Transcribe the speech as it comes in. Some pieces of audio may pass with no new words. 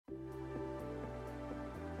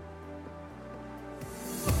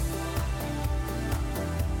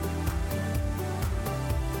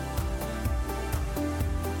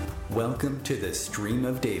Welcome to the Stream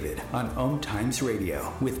of David on Om Times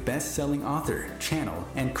Radio with best-selling author, channel,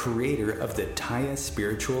 and creator of the TYA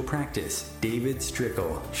spiritual practice, David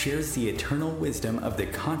Strickle, shares the eternal wisdom of the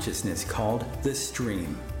consciousness called the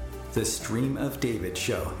Stream. The Stream of David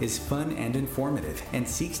show is fun and informative and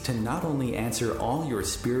seeks to not only answer all your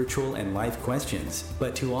spiritual and life questions,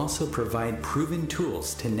 but to also provide proven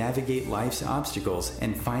tools to navigate life's obstacles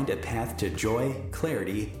and find a path to joy,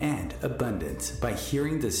 clarity, and abundance by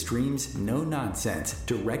hearing the Stream's no-nonsense,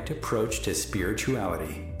 direct approach to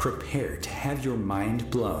spirituality. Prepare to have your mind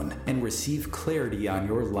blown and receive clarity on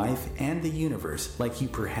your life and the universe like you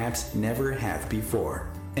perhaps never have before.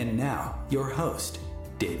 And now, your host,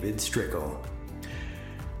 David Strickle.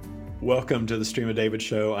 Welcome to the Stream of David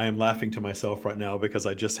show. I am laughing to myself right now because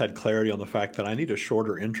I just had clarity on the fact that I need a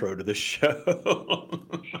shorter intro to this show.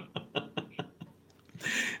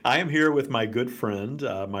 I am here with my good friend,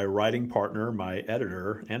 my writing partner, my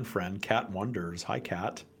editor and friend, Qat Wanders. Hi,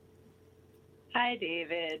 Qat. Hi,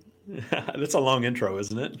 David. That's a long intro,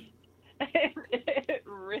 isn't it? It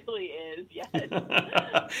really is, yes.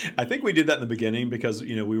 I think we did that in the beginning because,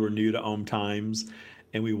 we were new to Om Times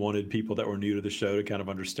and we wanted people that were new to the show to kind of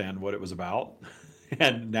understand what it was about.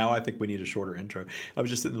 And now I think we need a shorter intro. I was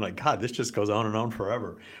just sitting like, God, this just goes on and on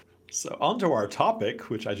forever. So on to our topic,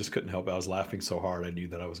 which I just couldn't help. I was laughing so hard I knew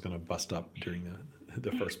that I was going to bust up during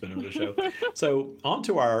the first minute of the show. So on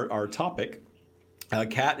to our topic.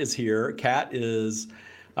 Qat is here. Qat is...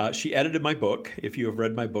 she edited my book. If you have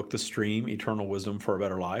read my book, The Stream, Eternal Wisdom for a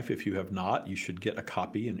Better Life, if you have not, you should get a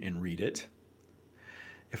copy and read it.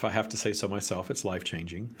 If I have to say so myself, it's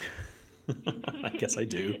life-changing. I guess I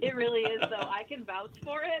do. It really is, though. I can vouch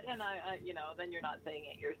for it, and then you're not saying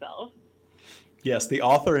it yourself. Yes, the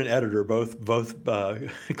author and editor both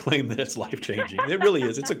claim that it's life-changing. It really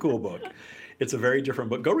is. It's a cool book. It's a very different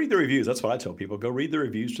book. Go read the reviews. That's what I tell people. Go read the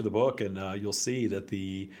reviews to the book, and you'll see that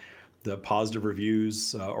the positive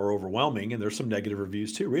reviews are overwhelming, and there's some negative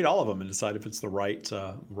reviews too. Read all of them and decide if it's the right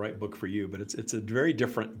book for you. But it's a very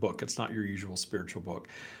different book. It's not your usual spiritual book.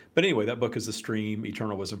 But anyway, that book is The Stream,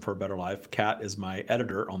 Eternal Wisdom for a Better Life. Qat is my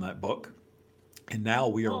editor on that book. And now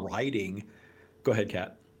we are writing. Go ahead,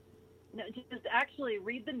 Qat. No, just actually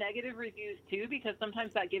read the negative reviews too, because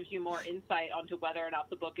sometimes that gives you more insight onto whether or not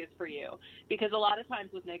the book is for you. Because a lot of times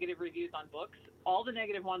with negative reviews on books, all the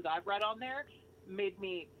negative ones I've read on there made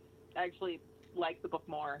me actually like the book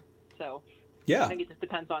more. So yeah, I think it just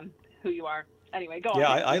depends on who you are. Anyway, go on. Yeah,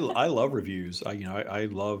 I love reviews. I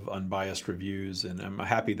love unbiased reviews, and I'm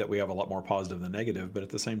happy that we have a lot more positive than negative. But at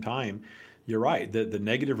the same time, you're right. The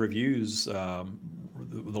negative reviews, the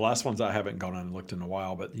last ones I haven't gone on and looked in a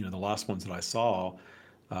while, but the last ones that I saw,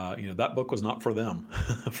 that book was not for them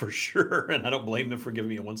for sure. And I don't blame them for giving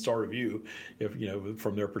me a 1-star review if,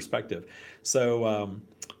 from their perspective. So,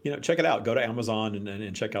 check it out. Go to Amazon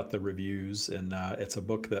and check out the reviews. And it's a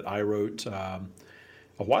book that I wrote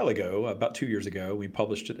a while ago, about 2 years ago. We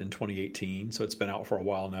published it in 2018. So it's been out for a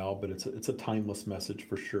while now, but it's a timeless message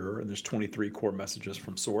for sure. And there's 23 core messages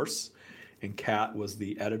from source. And Qat was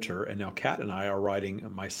the editor. And now Qat and I are writing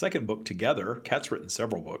my second book together. Qat's written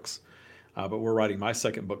several books. But we're writing my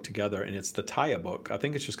second book together, and it's the TYA book. I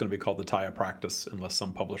think it's just going to be called the TYA Practice, unless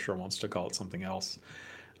some publisher wants to call it something else.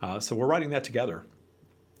 So we're writing that together,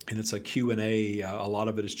 and it's a Q&A. A lot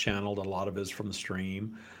of it is channeled, a lot of it is from the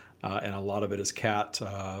Stream, and a lot of it is Qat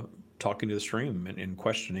talking to the Stream and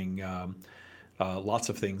questioning lots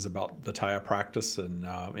of things about the TYA practice and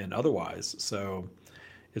otherwise. So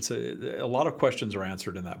it's a lot of questions are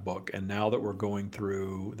answered in that book. And now that we're going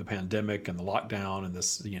through the pandemic and the lockdown and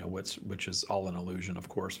this, which is all an illusion, of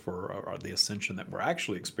course, for the ascension that we're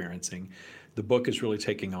actually experiencing, the book is really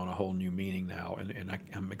taking on a whole new meaning now. And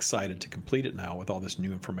I'm excited to complete it now with all this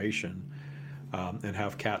new information and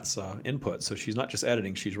have Qat's input. So she's not just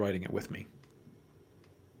editing, she's writing it with me.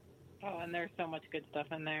 Oh, and there's so much good stuff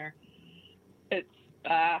in there. It's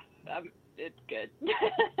good.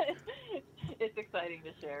 It's exciting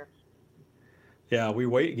to share. Yeah, we're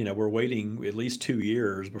waiting at least 2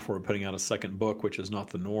 years before putting out a second book, which is not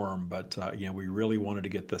the norm. But we really wanted to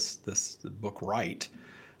get this book right,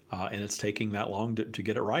 and it's taking that long to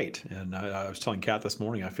get it right. And I was telling Qat this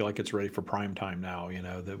morning, I feel like it's ready for prime time now.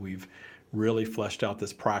 That we've really fleshed out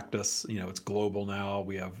this practice. It's global now.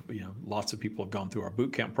 We have lots of people have gone through our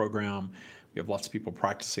boot camp program. We have lots of people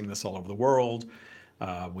practicing this all over the world.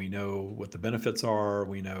 We know what the benefits are.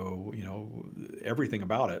 We know, everything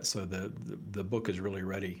about it. So the book is really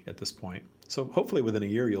ready at this point. So hopefully within a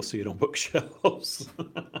year you'll see it on bookshelves.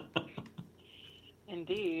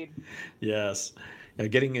 Indeed. Yes,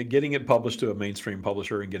 getting it published to a mainstream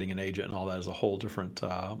publisher and getting an agent and all that is a whole different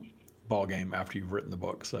ball game after you've written the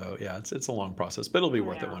book. So yeah, it's a long process, but it'll be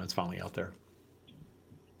worth it yeah. when it's finally out there.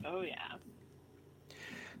 Oh yeah.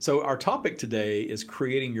 So our topic today is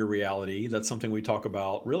creating your reality. That's something we talk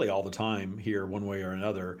about really all the time here, one way or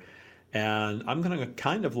another. And I'm going to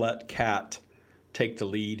kind of let Kat take the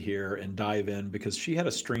lead here and dive in because she had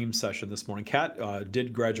a stream session this morning. Kat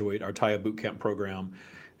did graduate our TYA Bootcamp program,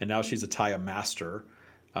 and now she's a TYA Master.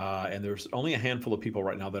 And there's only a handful of people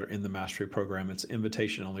right now that are in the mastery program. It's an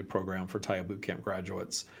invitation-only program for TYA Bootcamp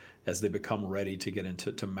graduates as they become ready to get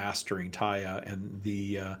into mastering TYA. And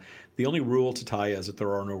the only rule to TYA is that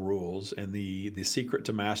there are no rules, and the secret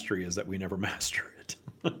to mastery is that we never master it.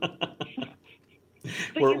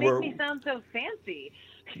 But you make me sound so fancy.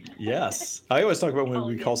 Yes. I always talk about when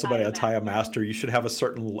we call somebody a TYA master. Master, you should have a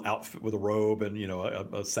certain little outfit with a robe and,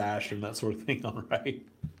 a sash and that sort of thing on, right?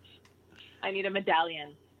 I need a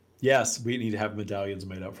medallion. Yes, we need to have medallions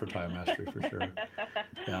made up for TYA Mastery for sure.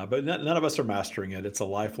 Yeah, but none of us are mastering it. It's a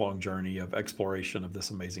lifelong journey of exploration of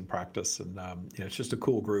this amazing practice. And it's just a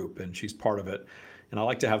cool group, and she's part of it. And I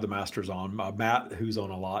like to have the masters on. Matt, who's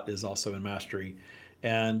on a lot, is also in mastery.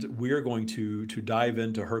 And we are going to dive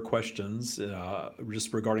into her questions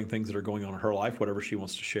just regarding things that are going on in her life, whatever she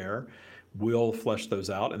wants to share. We'll flesh those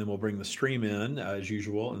out, and then we'll bring the stream in, as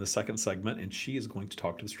usual, in the second segment, and she is going to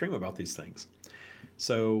talk to the stream about these things.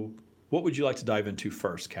 So what would you like to dive into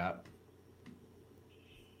first, Kat?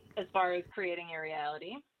 As far as creating your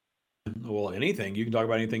reality? Well, anything. You can talk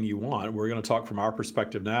about anything you want. We're going to talk from our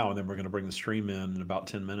perspective now, and then we're going to bring the stream in about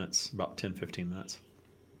 10 minutes, about 10, 15 minutes.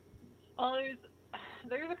 Well,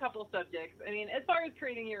 there's a couple subjects. I mean, as far as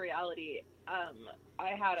creating your reality,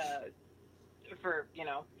 I had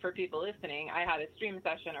for people listening, I had a stream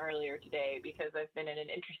session earlier today because I've been in an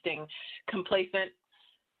interesting, complacent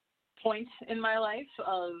point in my life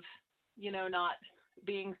of, not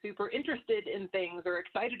being super interested in things or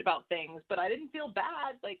excited about things, but I didn't feel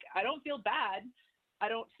bad. Like, I don't feel bad. I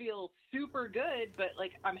don't feel super good, but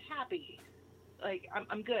like, I'm happy. Like,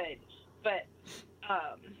 I'm good. But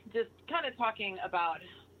just kind of talking about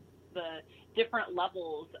the different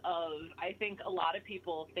levels of, I think a lot of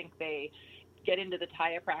people think they get into the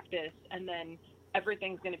TYA practice and then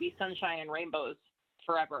everything's going to be sunshine and rainbows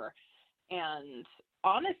forever. And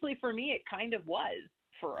honestly, for me, it kind of was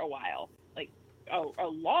for a while, like a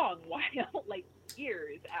long while, like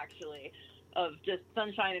years actually, of just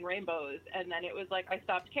sunshine and rainbows. And then it was like I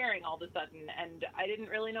stopped caring all of a sudden, and I didn't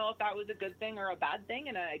really know if that was a good thing or a bad thing,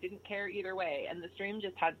 and I didn't care either way. And the stream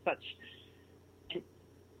just had such an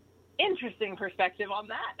interesting perspective on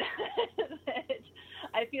that that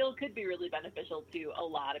I feel could be really beneficial to a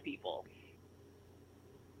lot of people.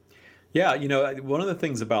 Yeah, one of the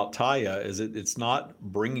things about TYA is it's not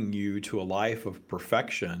bringing you to a life of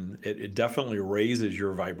perfection. It definitely raises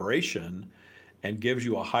your vibration and gives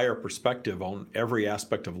you a higher perspective on every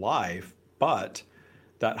aspect of life. But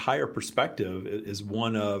that higher perspective is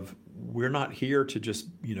one of, we're not here to just,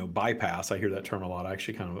 bypass. I hear that term a lot. I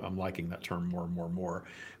actually I'm liking that term more and more and more,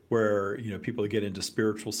 where, people get into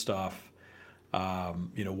spiritual stuff,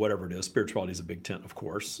 whatever it is. Spirituality is a big tent, of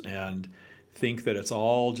course, and think that it's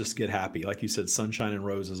all just get happy. Like you said, sunshine and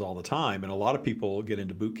roses all the time. And a lot of people get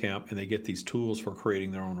into boot camp and they get these tools for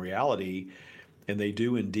creating their own reality. And they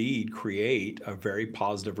do indeed create a very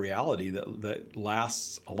positive reality that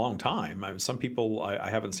lasts a long time. Some people, I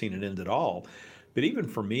haven't seen it end at all. But even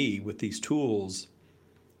for me, with these tools,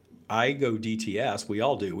 I go DTS. We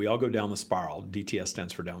all do. We all go down the spiral. DTS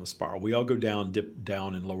stands for down the spiral. We all go down, dip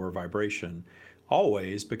down in lower vibration,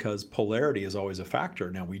 always, because polarity is always a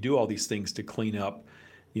factor. Now, we do all these things to clean up,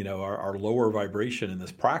 our lower vibration in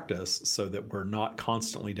this practice so that we're not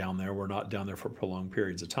constantly down there. We're not down there for prolonged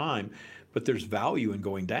periods of time. But there's value in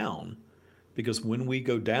going down, because when we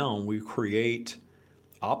go down, we create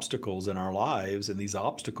obstacles in our lives, and these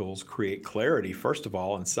obstacles create clarity, first of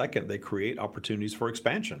all, and second, they create opportunities for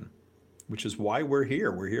expansion, which is why we're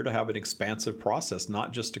here. We're here to have an expansive process,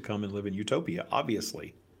 not just to come and live in utopia,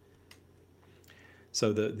 obviously.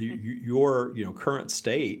 So your current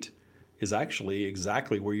state is actually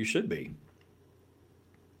exactly where you should be.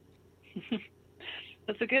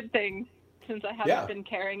 That's a good thing, since I haven't been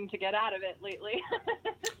caring to get out of it lately.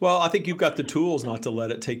 Well, I think you've got the tools not to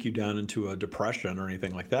let it take you down into a depression or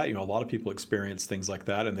anything like that. A lot of people experience things like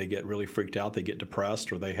that and they get really freaked out. They get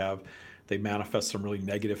depressed, or they manifest some really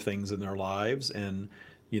negative things in their lives. And,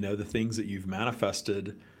 the things that you've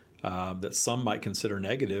manifested that some might consider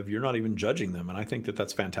negative, you're not even judging them. And I think that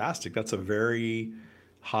that's fantastic. That's a very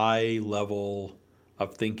high level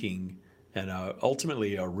of thinking, and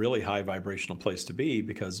ultimately a really high vibrational place to be,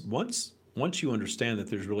 because once you understand that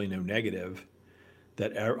there's really no negative,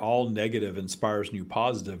 that all negative inspires new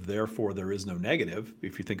positive. Therefore, there is no negative,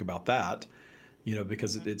 if you think about that,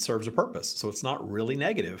 because it serves a purpose. So it's not really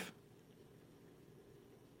negative.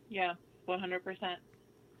 Yeah, 100%.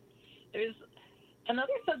 There's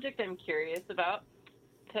another subject I'm curious about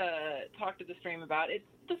to talk to the stream about.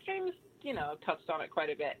 The stream's, touched on it quite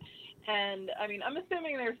a bit. And, I mean, I'm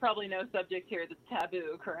assuming there's probably no subject here that's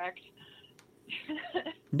taboo, correct?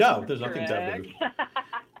 No, there's nothing taboo.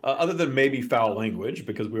 Other than maybe foul language,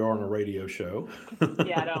 because we are on a radio show.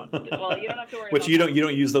 Yeah, well, you don't have to worry Which about you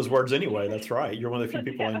don't use those words anyway. That's right. You're one of the few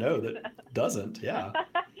people I know that doesn't. Yeah.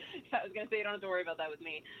 I was going to say you don't have to worry about that with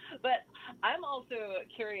me. But I'm also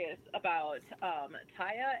curious about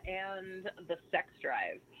TYA and the sex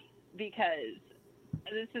drive, because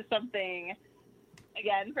this is something,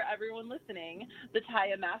 again, for everyone listening, the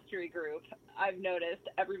TYA Mastery Group, I've noticed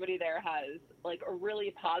everybody there has like a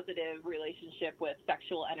really positive relationship with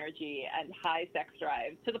sexual energy and high sex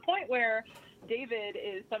drive, to the point where David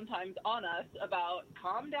is sometimes on us about,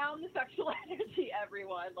 calm down the sexual energy,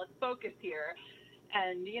 everyone. Let's focus here.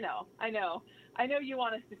 And, I know you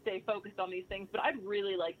want us to stay focused on these things, but I'd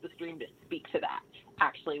really like the stream to speak to that,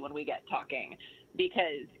 actually, when we get talking,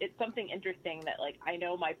 because it's something interesting that, like, I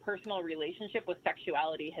know my personal relationship with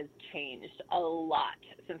sexuality has changed a lot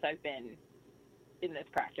since I've been in this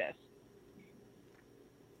practice.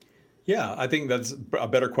 Yeah, I think that's a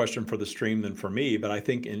better question for the stream than for me. But I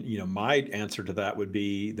think, my answer to that would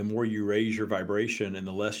be, the more you raise your vibration and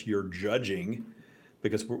the less you're judging,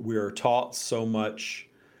 because we are taught so much,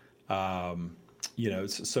 so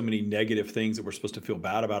many negative things that we're supposed to feel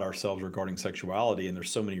bad about ourselves regarding sexuality. And there's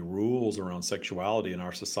so many rules around sexuality in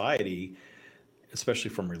our society, especially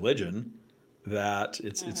from religion, that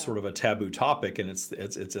it's sort of a taboo topic. And it's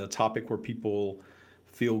a topic where people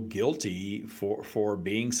feel guilty for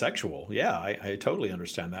being sexual. Yeah, I totally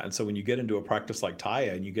understand that. And so when you get into a practice like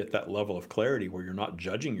TYA and you get that level of clarity where you're not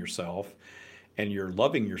judging yourself and you're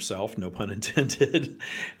loving yourself, no pun intended,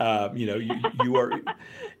 you are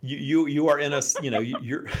in a,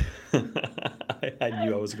 you're, I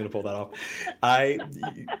knew I was going to pull that off.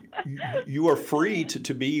 You are free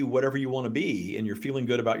to be whatever you want to be, and you're feeling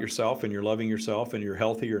good about yourself, and you're loving yourself, and you're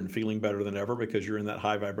healthier and feeling better than ever because you're in that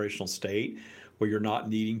high vibrational state where you're not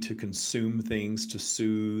needing to consume things to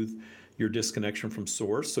soothe your disconnection from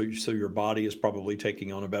source. So your body is probably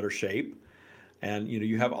taking on a better shape. And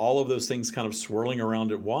you have all of those things kind of swirling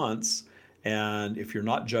around at once. And if you're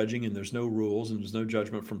not judging and there's no rules and there's no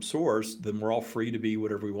judgment from source, then we're all free to be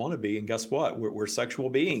whatever we want to be. And guess what? We're sexual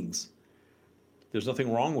beings. There's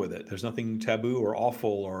nothing wrong with it. There's nothing taboo or awful,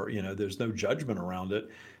 or there's no judgment around it.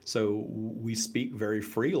 So we speak very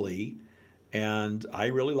freely. And I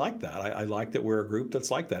really like that. I like that we're a group that's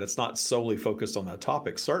like that. It's not solely focused on that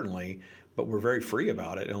topic, certainly, but we're very free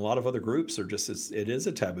about it. And a lot of other groups are just, it is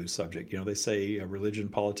a taboo subject. They say religion,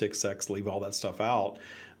 politics, sex, leave all that stuff out.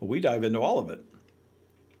 We dive into all of it.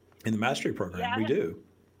 In the mastery program, yeah. We do.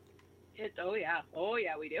 Oh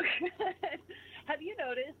yeah, we do. Have you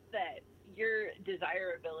noticed that your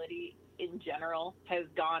desirability in general has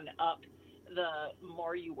gone up the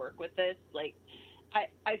more you work with this? Like,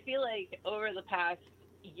 I feel like over the past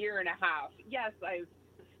year and a half, yes, I've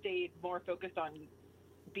stayed more focused on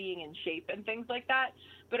being in shape and things like that.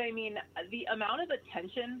 But I mean, the amount of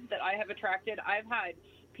attention that I have attracted, I've had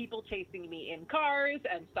people chasing me in cars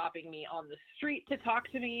and stopping me on the street to talk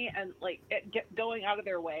to me, and like going out of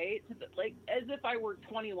their way to as if I were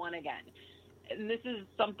 21 again. And this is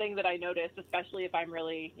something that I notice, especially if I'm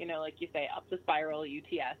really, like you say, up the spiral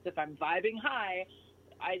UTS. If I'm vibing high,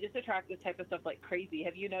 I just attract this type of stuff like crazy.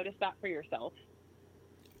 Have you noticed that for yourself?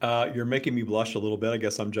 You're making me blush a little bit. I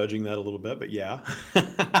guess I'm judging that a little bit, but yeah.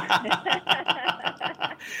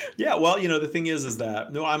 Yeah, well, the thing is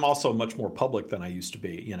that, I'm also much more public than I used to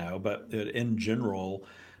be, but in general,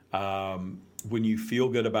 when you feel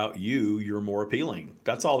good about you, you're more appealing.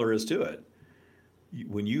 That's all there is to it.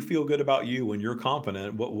 When you feel good about you, when you're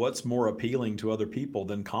confident, what's more appealing to other people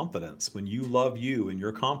than confidence? When you love you and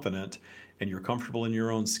you're confident and you're comfortable in your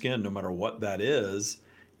own skin, no matter what that is,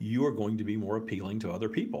 you are going to be more appealing to other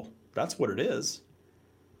people. That's what it is.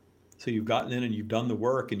 So you've gotten in and you've done the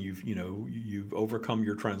work, and you've overcome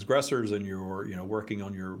your transgressors, and you're working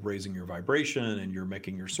on raising your vibration, and you're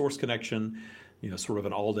making your source connection, sort of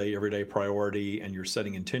an all day, everyday priority, and you're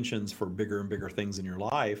setting intentions for bigger and bigger things in your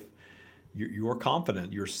life. You're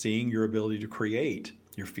confident. You're seeing your ability to create.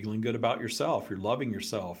 You're feeling good about yourself. You're loving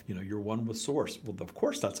yourself. You're one with source. Well, of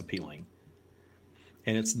course that's appealing.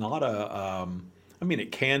 And it's not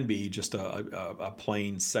it can be just a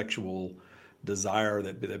plain sexual desire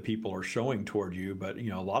that people are showing toward you. But,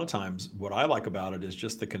 a lot of times what I like about it is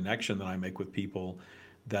just the connection that I make with people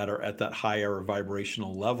that are at that higher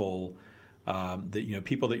vibrational level, that,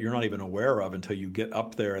 people that you're not even aware of until you get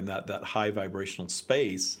up there in that high vibrational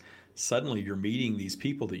space. Suddenly you're meeting these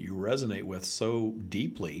people that you resonate with so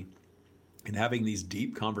deeply and having these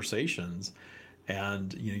deep conversations.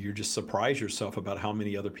 And, you just surprise yourself about how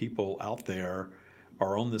many other people out there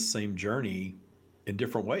are on this same journey in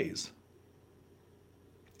different ways.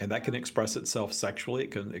 And that can express itself sexually.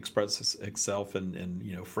 It can express itself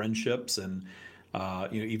in friendships and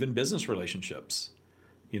even business relationships.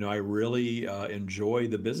 I really enjoy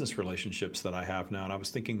the business relationships that I have now. And I was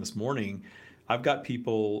thinking this morning, I've got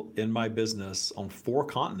people in my business on 4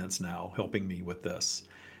 continents now helping me with this.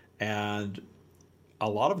 And a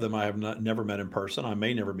lot of them I have never met in person. I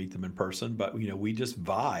may never meet them in person, but we just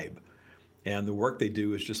vibe. And the work they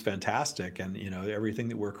do is just fantastic. And, everything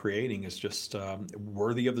that we're creating is just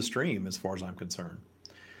worthy of the stream as far as I'm concerned.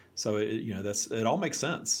 So, it all makes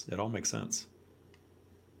sense. It all makes sense.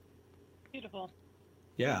 Beautiful.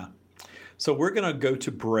 Yeah. So we're going to go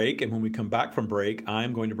to break. And when we come back from break,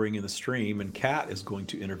 I'm going to bring in the stream and Qat is going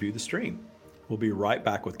to interview the stream. We'll be right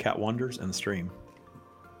back with Qat Wanders and the stream.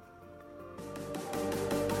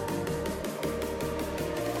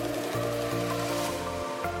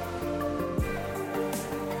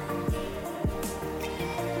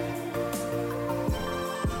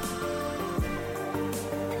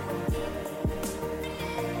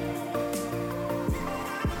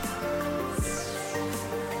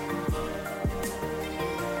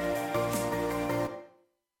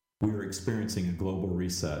 Experiencing a global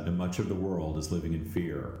reset and much of the world is living in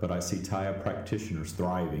fear, but I see TYA practitioners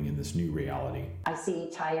thriving in this new reality. I see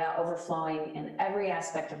TYA overflowing in every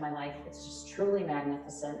aspect of my life. It's just truly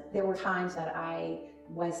magnificent. There were times that I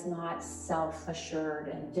was not self-assured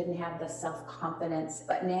and didn't have the self-confidence,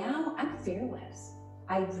 but now I'm fearless.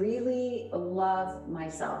 I really love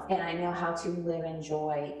myself and I know how to live in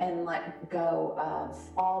joy and let go of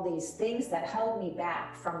all these things that held me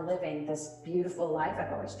back from living this beautiful life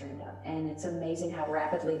I've always dreamed of. And it's amazing how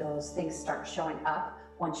rapidly those things start showing up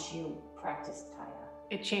once you practice TYA.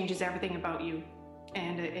 It changes everything about you,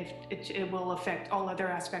 and it will affect all other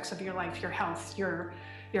aspects of your life, your health, your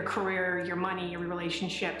career, your money, your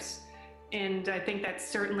relationships. And I think that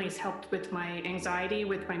certainly has helped with my anxiety,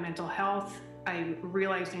 with my mental health. I'm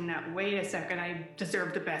realizing that, wait a second, I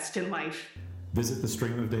deserve the best in life. Visit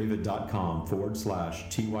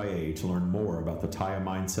thestreamofdavid.com/TYA to learn more about the TYA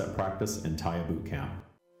Mindset Practice and TYA Bootcamp.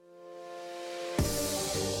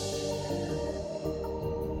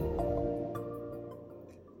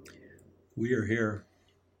 We are here.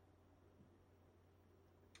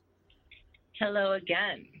 Hello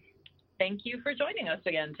again. Thank you for joining us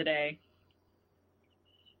again today.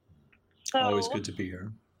 So, always good to be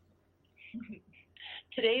here.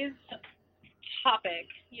 Today's topic,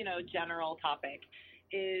 general topic,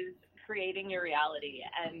 is creating your reality.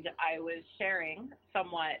 And I was sharing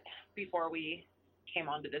somewhat before we came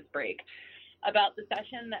onto this break about the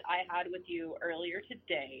session that I had with you earlier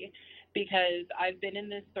today, because I've been in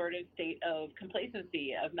this sort of state of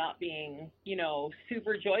complacency of not being,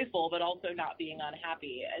 super joyful, but also not being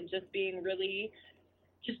unhappy, and just being really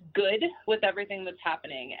just good with everything that's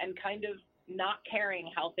happening and kind of not caring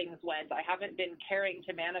how things went. I haven't been caring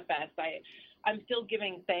to manifest. I'm still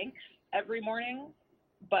giving thanks every morning,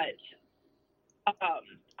 but I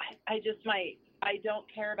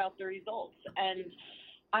don't care about the results. And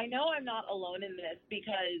I know I'm not alone in this,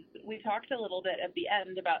 because we talked a little bit at the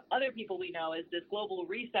end about other people we know as this global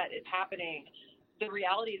reset is happening. The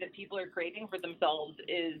reality that people are creating for themselves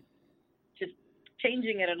is just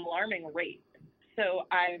changing at an alarming rate. So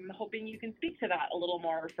I'm hoping you can speak to that a little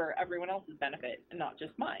more for everyone else's benefit and not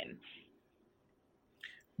just mine.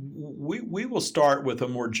 We will start with a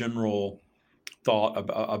more general thought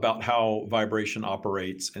about how vibration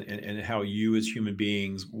operates and how you as human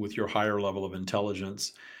beings with your higher level of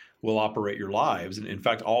intelligence will operate your lives. And in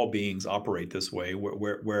fact, all beings operate this way,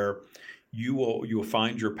 where you will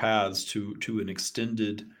find your paths to an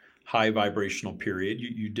extended high vibrational period.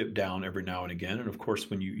 You dip down every now and again. And of course,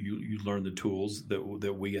 when you learn the tools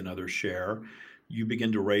that we and others share, you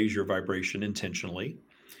begin to raise your vibration intentionally.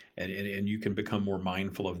 And you can become more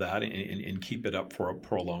mindful of that and keep it up for a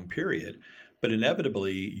prolonged period. But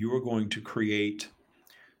inevitably, you are going to create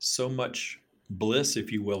so much bliss, if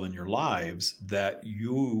you will, in your lives that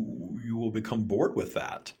you will become bored with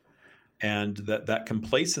that. And that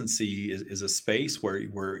complacency is a space where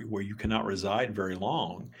you cannot reside very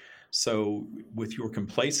long. So with your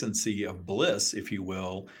complacency of bliss, if you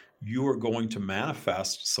will, you are going to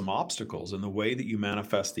manifest some obstacles. And the way that you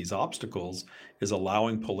manifest these obstacles is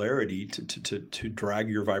allowing polarity to drag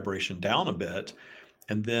your vibration down a bit,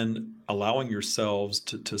 and then allowing yourselves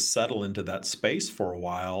to settle into that space for a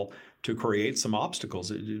while to create some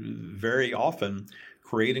obstacles. Very often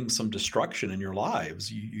creating some destruction in your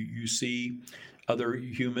lives. You see other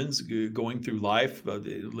humans going through life,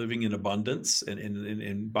 living in abundance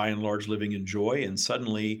and by and large living in joy, and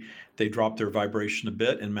suddenly they drop their vibration a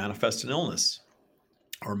bit and manifest an illness,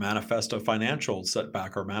 or manifest a financial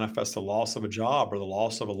setback, or manifest the loss of a job, or the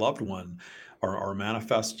loss of a loved one, or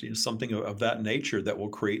manifest something of that nature that will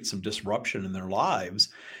create some disruption in their lives.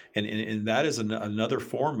 And that is another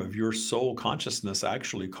form of your soul consciousness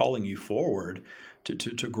actually calling you forward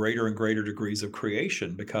to greater and greater degrees of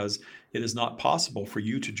creation, because it is not possible for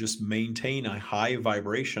you to just maintain a high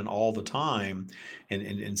vibration all the time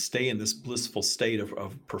and stay in this blissful state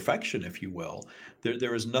of perfection, if you will.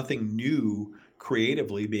 There is nothing new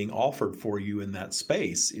creatively being offered for you in that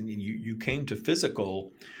space. And you came to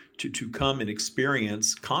physical to come and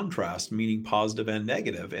experience contrast, meaning positive and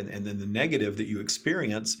negative. And then the negative that you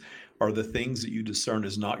experience are the things that you discern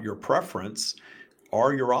as not your preference,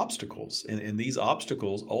 are your obstacles. And these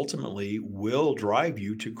obstacles ultimately will drive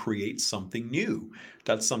you to create something new.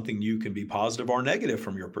 That something new can be positive or negative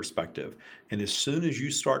from your perspective. And as soon as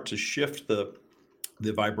you start to shift the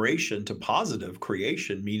vibration to positive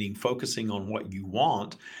creation, meaning focusing on what you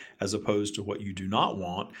want as opposed to what you do not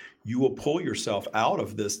want, you will pull yourself out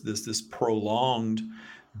of this prolonged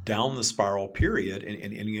down the spiral period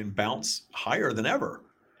and bounce higher than ever.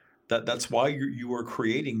 That's why you are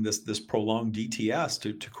creating this prolonged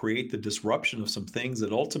DTS to create the disruption of some things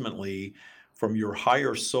that ultimately, from your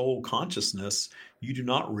higher soul consciousness, you do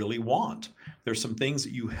not really want. There's some things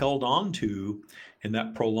that you held on to in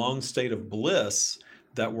that prolonged state of bliss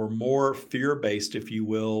that were more fear-based, if you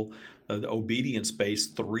will,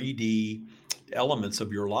 obedience-based 3D elements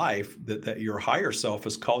of your life that your higher self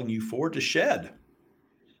is calling you forward to shed.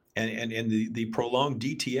 And the prolonged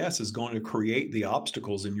DTS is going to create the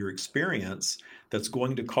obstacles in your experience that's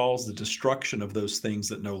going to cause the destruction of those things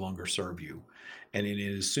that no longer serve you. And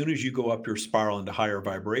as soon as you go up your spiral into higher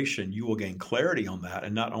vibration, you will gain clarity on that.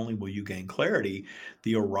 And not only will you gain clarity,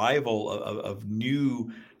 the arrival of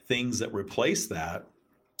new things that replace that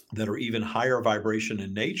are even higher vibration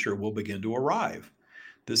in nature will begin to arrive.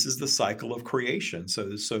 This is the cycle of creation.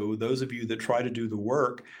 So those of you that try to do the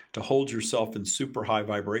work to hold yourself in super high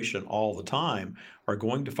vibration all the time are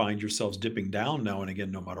going to find yourselves dipping down now and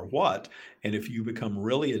again, no matter what. And if you become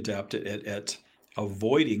really adept at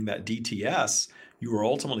avoiding that DTS, you are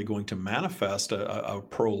ultimately going to manifest a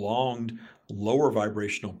prolonged lower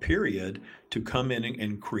vibrational period to come in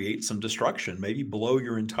and create some destruction, maybe blow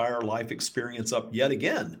your entire life experience up yet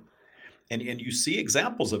again. And you see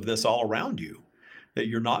examples of this all around you, that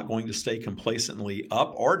you're not going to stay complacently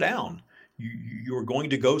up or down. You're going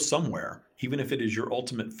to go somewhere. Even if it is your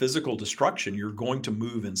ultimate physical destruction, you're going to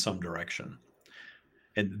move in some direction.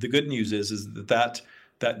 And the good news is that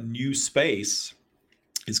new space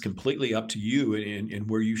is completely up to you in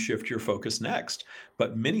where you shift your focus next.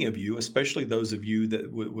 But many of you, especially those of you that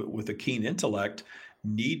with a keen intellect,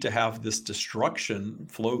 need to have this destruction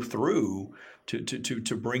flow through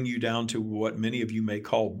to bring you down to what many of you may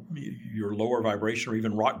call your lower vibration or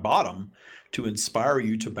even rock bottom, to inspire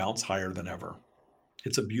you to bounce higher than ever.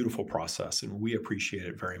 It's a beautiful process, and we appreciate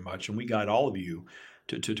it very much. And we guide all of you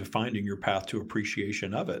to finding your path to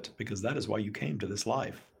appreciation of it, because that is why you came to this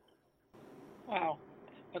life. Wow.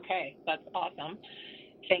 Okay, that's awesome.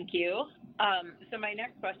 Thank you. So my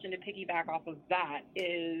next question to piggyback off of that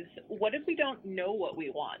is, what if we don't know what we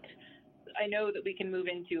want? I know that we can move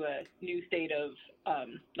into a new state of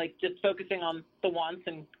like just focusing on the wants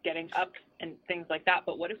and getting up and things like that.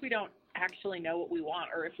 But what if we don't actually know what we want,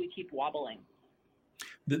 or if we keep wobbling?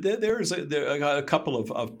 There's a couple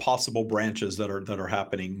of possible branches that are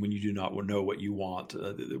happening when you do not know what you want.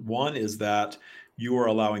 One is that you are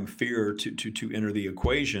allowing fear to enter the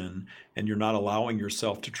equation, and you're not allowing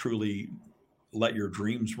yourself to truly let your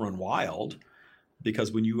dreams run wild.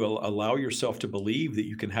 Because when you allow yourself to believe that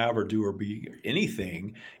you can have or do or be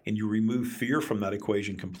anything, and you remove fear from that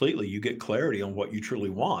equation completely, you get clarity on what you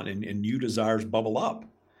truly want, and new desires bubble up.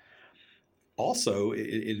 Also,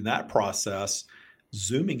 in that process,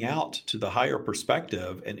 zooming out to the higher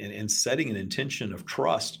perspective and setting an intention of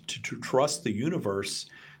trust, to trust the universe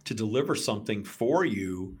to deliver something for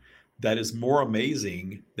you that is more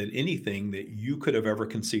amazing than anything that you could have ever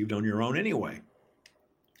conceived on your own anyway.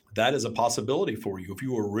 That is a possibility for you. If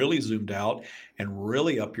you were really zoomed out and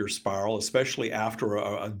really up your spiral, especially after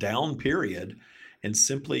a down period, and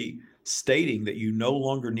simply stating that you no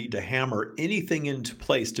longer need to hammer anything into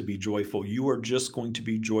place to be joyful. You are just going to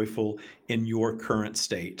be joyful in your current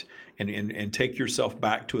state, and take yourself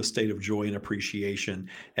back to a state of joy and appreciation,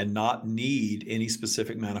 and not need any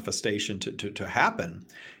specific manifestation to happen,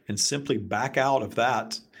 and simply back out of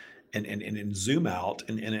that and zoom out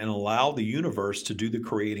and allow the universe to do the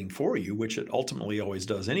creating for you, which it ultimately always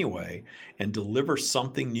does anyway, and deliver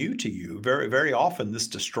something new to you. Very, very often, this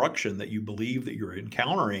destruction that you believe that you're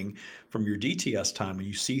encountering from your DTS time, when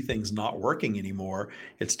you see things not working anymore,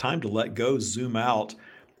 it's time to let go, zoom out,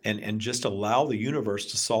 and just allow the universe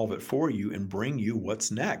to solve it for you and bring you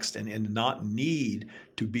what's next, and not need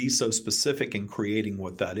to be so specific in creating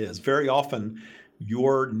what that is. Very often,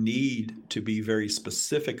 your need to be very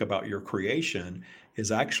specific about your creation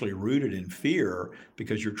is actually rooted in fear,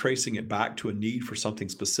 because you're tracing it back to a need for something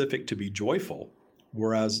specific to be joyful.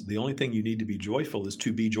 Whereas the only thing you need to be joyful is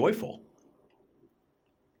to be joyful.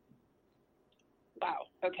 Wow.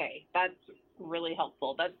 Okay. That's really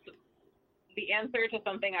helpful. That's the answer to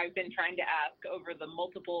something I've been trying to ask over the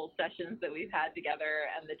multiple sessions that we've had together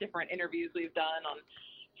and the different interviews we've done on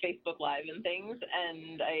Facebook Live and things.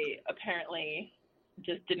 And I apparently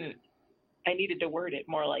just didn't, I needed to word it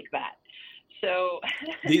more like that. So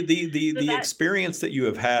the experience that you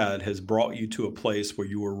have had has brought you to a place where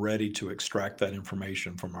you were ready to extract that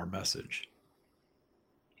information from our message.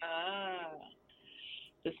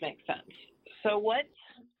 This makes sense. So what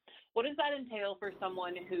does that entail for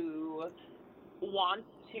someone who wants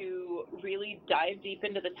to really dive deep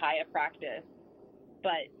into the TYA practice,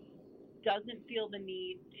 but doesn't feel the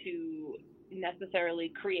need to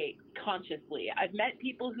necessarily create consciously? I've met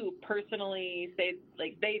people who personally say,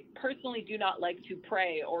 like, they personally do not like to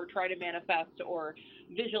pray or try to manifest or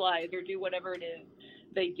visualize or do whatever it is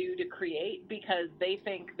they do to create, because they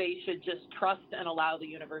think they should just trust and allow the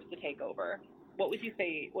universe to take over. What do you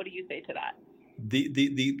say to that?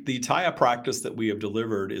 The TYA practice that we have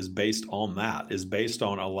delivered is based on that, is based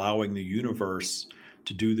on allowing the universe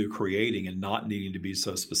to do the creating and not needing to be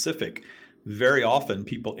so specific. Very often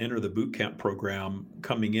people enter the boot camp program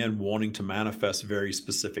coming in wanting to manifest very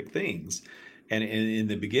specific things. And in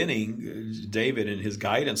the beginning, David and his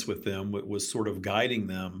guidance with them was sort of guiding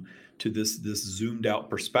them to this zoomed out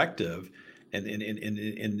perspective. And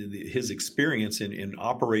his experience in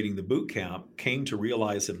operating the boot camp came to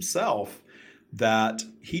realize himself that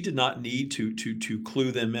he did not need to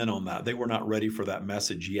clue them in on that. They were not ready for that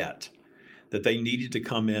message yet, that they needed to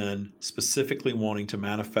come in specifically wanting to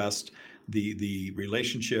manifest the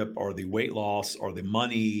relationship or the weight loss or the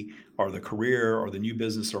money or the career or the new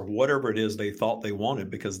business or whatever it is they thought they wanted,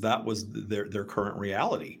 because that was their current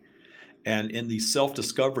reality. And in the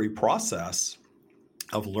self-discovery process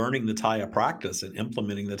of learning the TYA practice and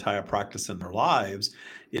implementing the TYA practice in their lives,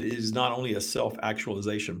 it is not only a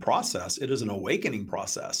self-actualization process, it is an awakening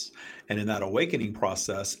process. And in that awakening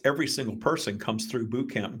process, every single person comes through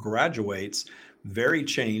boot camp, graduates very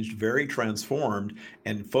changed, very transformed,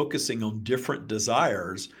 and focusing on different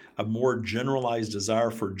desires, a more generalized desire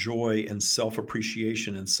for joy and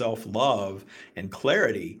self-appreciation and self-love and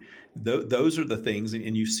clarity. Those are the things,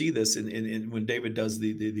 and you see this in when David does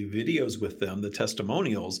the videos with them, the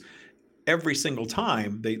testimonials. Every single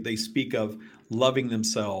time they speak of loving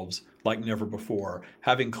themselves like never before,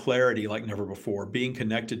 having clarity like never before, being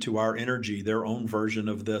connected to our energy, their own version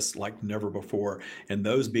of this like never before, and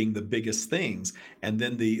those being the biggest things. And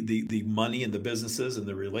then the money and the businesses and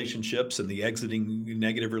the relationships and the exiting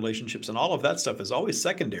negative relationships and all of that stuff is always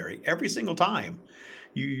secondary every single time.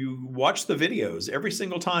 You watch the videos, every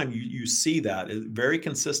single time you see that very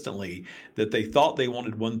consistently, that they thought they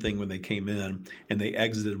wanted one thing when they came in and they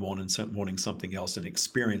exited wanting something else and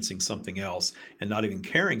experiencing something else and not even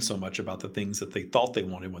caring so much about the things that they thought they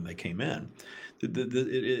wanted when they came in.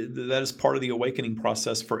 That is part of the awakening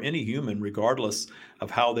process for any human, regardless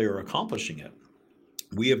of how they are accomplishing it.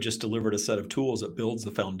 We have just delivered a set of tools that builds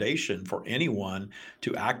the foundation for anyone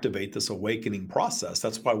to activate this awakening process.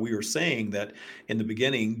 That's why we were saying that in the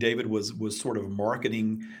beginning, David was sort of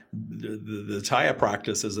marketing the TYA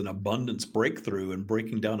practice as an abundance breakthrough and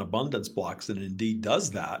breaking down abundance blocks, and indeed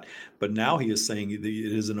does that. But now he is saying it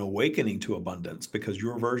is an awakening to abundance, because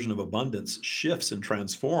your version of abundance shifts and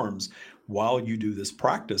transforms while you do this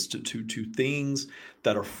practice to things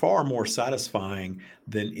that are far more satisfying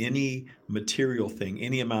than any material thing,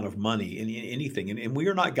 any amount of money, anything. And we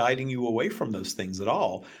are not guiding you away from those things at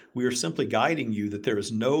all. We are simply guiding you that there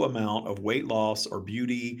is no amount of weight loss or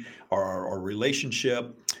beauty or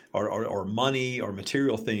relationship or money or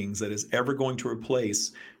material things that is ever going to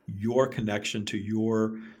replace your connection to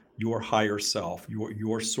your your higher self,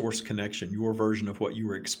 your source connection, your version of what you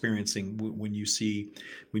were experiencing when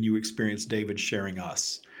you experience David sharing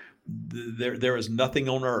us. There is nothing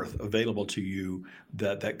on earth available to you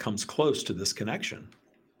that comes close to this connection.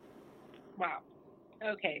 Wow.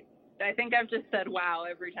 Okay. I think I've just said wow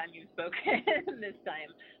every time you've spoken this time.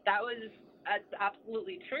 That's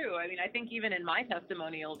absolutely true. I mean, I think even in my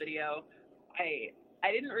testimonial video,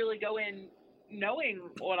 I didn't really go in knowing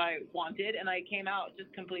what I wanted, and I came out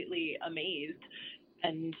just completely amazed.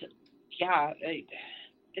 And yeah,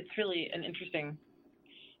 it's really an interesting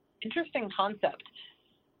concept.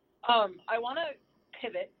 I want to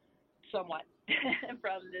pivot somewhat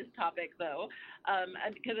from this topic, though,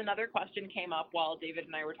 because another question came up while David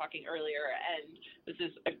and I were talking earlier, and this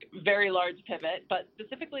is a very large pivot, but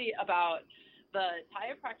specifically about the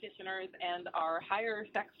TYA practitioners and our higher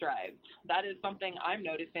sex drives. That is something I'm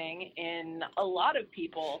noticing in a lot of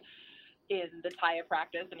people in the TYA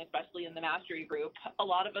practice, and especially in the mastery group. A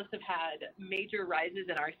lot of us have had major rises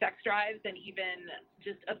in our sex drives and even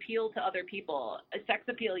just appeal to other people. A sex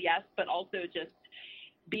appeal, yes, but also just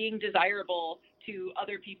being desirable to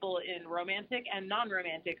other people in romantic and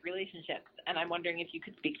non-romantic relationships. And I'm wondering if you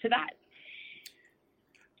could speak to that.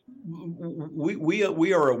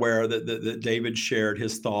 We are aware that David shared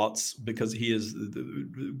his thoughts because he has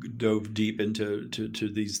dove deep into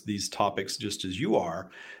these topics just as you are.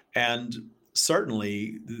 And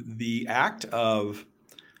certainly the act of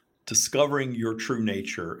discovering your true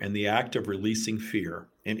nature and the act of releasing fear,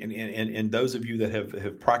 and those of you that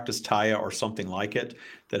have practiced TYA or something like it,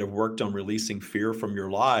 that have worked on releasing fear from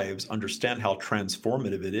your lives, understand how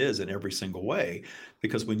transformative it is in every single way.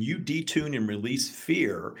 Because when you detune and release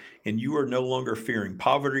fear, and you are no longer fearing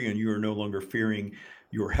poverty, and you are no longer fearing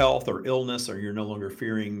your health or illness, or you're no longer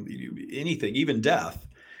fearing anything, even death,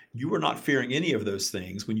 you are not fearing any of those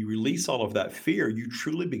things. When you release all of that fear, you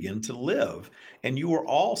truly begin to live. And you are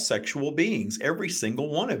all sexual beings. Every single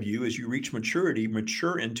one of you, as you reach maturity,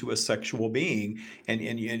 mature into a sexual being. And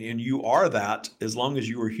you are that as long as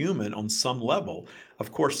you are human on some level.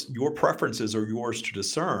 Of course, your preferences are yours to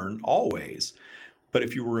discern always. But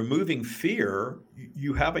if you were removing fear,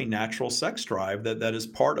 you have a natural sex drive that is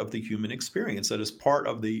part of the human experience, that is part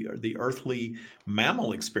of the earthly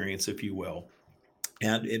mammal experience, if you will.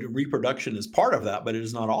 And reproduction is part of that, but it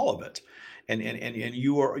is not all of it. And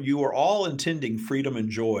you are all intending freedom and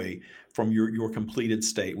joy from your completed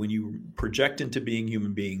state. When you project into being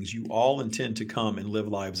human beings, you all intend to come and live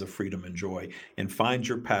lives of freedom and joy and find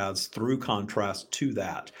your paths through contrast to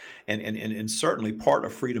that. And certainly part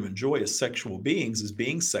of freedom and joy as sexual beings is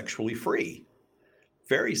being sexually free.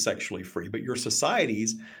 Very sexually free, but your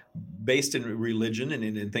societies based in religion and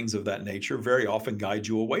in things of that nature very often guide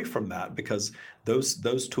you away from that, because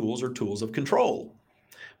those tools are tools of control.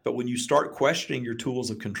 But when you start questioning your tools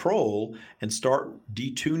of control and start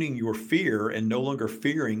detuning your fear and no longer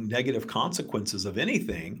fearing negative consequences of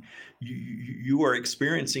anything, you are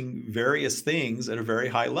experiencing various things at a very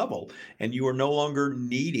high level, and you are no longer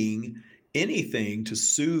needing anything to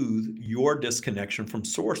soothe your disconnection from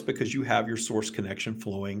source, because you have your source connection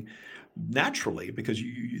flowing naturally, because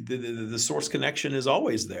the source connection is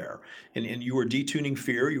always there, and you are detuning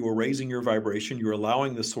fear, you are raising your vibration, you're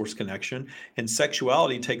allowing the source connection, and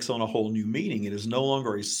sexuality takes on a whole new meaning. It is no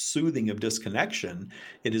longer a soothing of disconnection.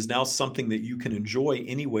 It is now something that you can enjoy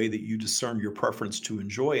any way that you discern your preference to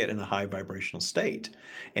enjoy it in a high vibrational state.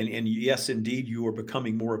 And yes, indeed, you are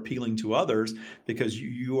becoming more appealing to others because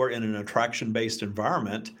you are in an attraction-based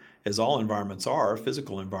environment, as all environments are,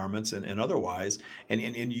 physical environments and otherwise,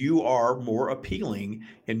 and you are more appealing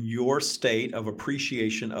in your state of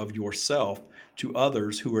appreciation of yourself to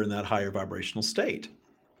others who are in that higher vibrational state.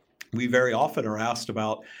 We very often are asked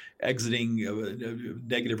about exiting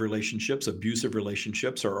negative relationships, abusive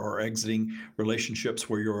relationships, or exiting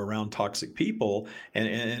relationships where you're around toxic people.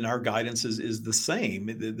 And our guidance is the same,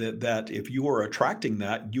 that if you are attracting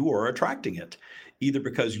that, you are attracting it, either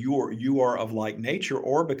because you are of like nature,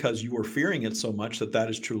 or because you are fearing it so much that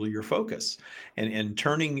is truly your focus. And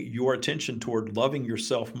turning your attention toward loving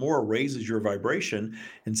yourself more raises your vibration,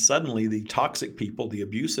 and suddenly the toxic people, the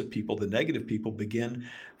abusive people, the negative people begin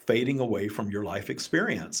fading away from your life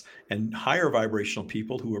experience. And higher vibrational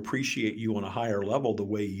people who appreciate you on a higher level the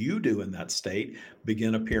way you do in that state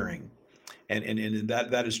begin appearing. And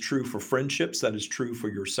that is true for friendships, that is true for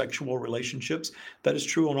your sexual relationships, that is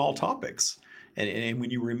true on all topics. And when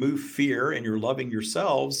you remove fear and you're loving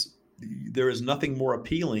yourselves, there is nothing more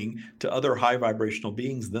appealing to other high vibrational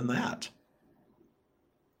beings than that.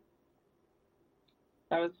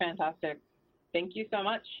 That was fantastic. Thank you so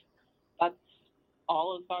much. That's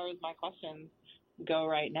all as far as my questions go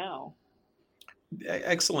right now.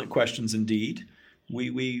 Excellent questions indeed.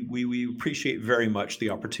 We appreciate very much the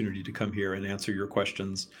opportunity to come here and answer your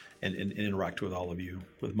questions and interact with all of you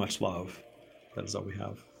with much love. That is all we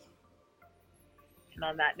have. And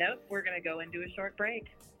on that note, we're going to go into a short break.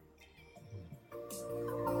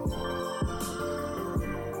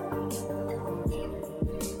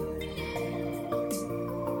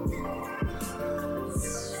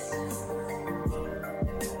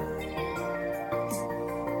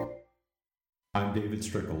 I'm David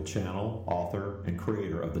Strickle, channel, author, and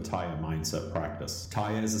creator of the TYA Mindset Practice.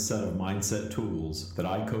 TYA is a set of mindset tools that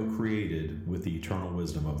I co-created with the eternal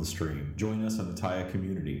wisdom of the stream. Join us in the TYA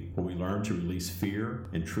community, where we learn to release fear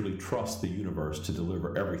and truly trust the universe to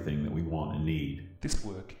deliver everything that we want and need. This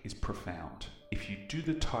work is profound. If you do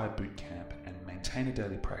the TYA Bootcamp and maintain a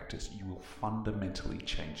daily practice, you will fundamentally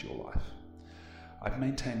change your life. I've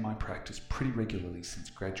maintained my practice pretty regularly since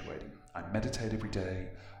graduating. I meditate every day.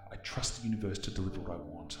 I trust the universe to deliver what I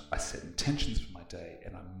want. I set intentions for my day,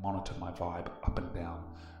 and I monitor my vibe up and down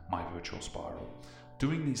my virtual spiral.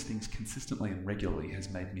 Doing these things consistently and regularly has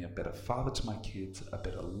made me a better father to my kids, a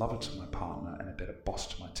better lover to my partner, and a better boss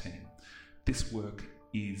to my team. This work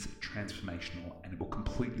is transformational, and it will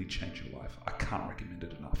completely change your life. I can't recommend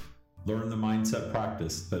it enough. Learn the mindset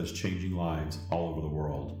practice that is changing lives all over the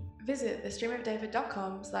world. Visit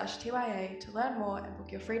thestreamofdavid.com/TYA to learn more and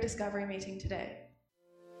book your free discovery meeting today.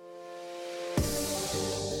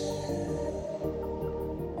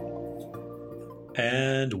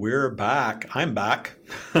 And we're back. I'm back.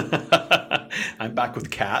 I'm back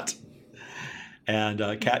with Qat. And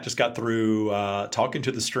Qat just got through talking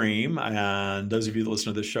to the stream. And those of you that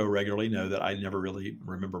listen to this show regularly know that I never really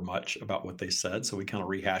remember much about what they said. So we kind of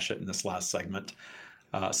rehash it in this last segment.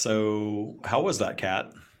 So how was that,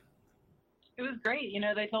 Qat? It was great. You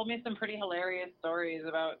know, they told me some pretty hilarious stories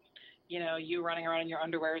about, you know, you running around in your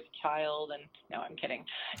underwear as a child. And no, I'm kidding.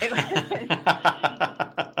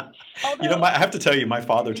 You know, I have to tell you, my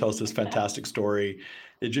father tells this fantastic story.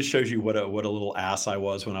 It just shows you what a little ass I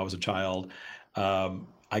was when I was a child.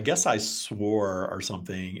 I guess I swore or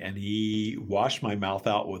something, and he washed my mouth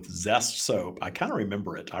out with Zest soap. I kind of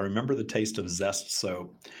remember it. I remember the taste of Zest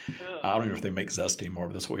soap. I don't know if they make Zest anymore,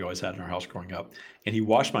 but that's what we always had in our house growing up. And he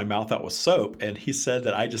washed my mouth out with soap, and he said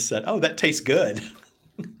that I just said, "Oh, that tastes good."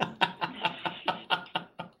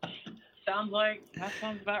 That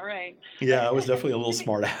sounds about right. Yeah, I was definitely a little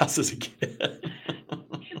smart ass as a kid.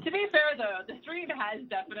 To be fair, though, the stream has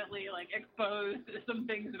definitely exposed some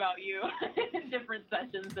things about you in different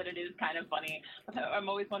sessions that it is kind of funny. I'm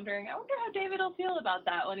always wondering, I wonder how David will feel about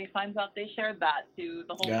that when he finds out they shared that to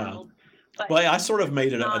the whole world. But well, I sort of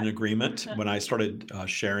made an agreement when I started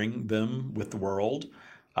sharing them with the world.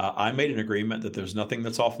 I made an agreement that there's nothing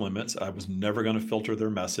that's off limits. I was never going to filter their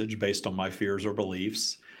message based on my fears or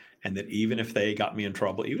beliefs. And that even if they got me in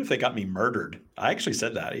trouble, even if they got me murdered, I actually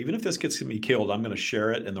said that, even if this gets me killed, I'm going to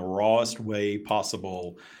share it in the rawest way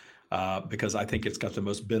possible because I think it's got the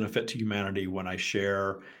most benefit to humanity when I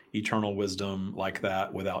share eternal wisdom like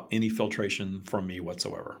that without any filtration from me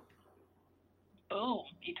whatsoever. Oh,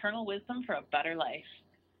 eternal wisdom for a better life.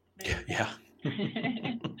 Yeah.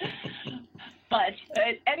 But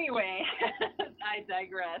anyway, I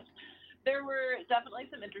digress. There were definitely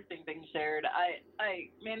some interesting things shared.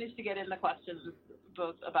 I managed to get in the questions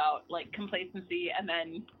both about complacency and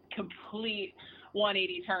then complete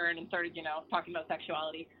 180 turn and started, talking about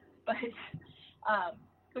sexuality. But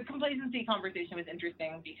the complacency conversation was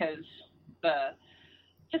interesting because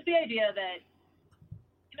just the idea that,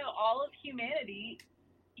 all of humanity,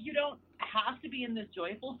 you don't have to be in this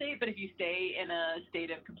joyful state, but if you stay in a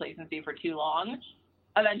state of complacency for too long,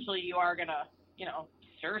 eventually you are going to,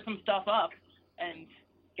 stir some stuff up and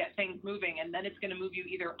get things moving, and then it's going to move you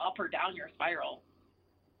either up or down your spiral.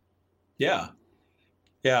 Yeah,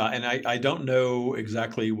 and I don't know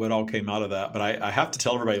exactly what all came out of that, but I have to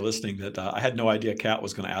tell everybody listening that I had no idea Qat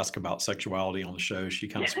was going to ask about sexuality on the show. She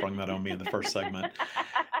kind of sprung that on me in the first segment.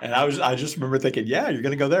 And I just remember thinking, yeah, you're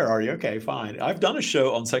going to go there, are you? Okay, fine. I've done a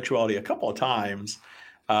show on sexuality a couple of times,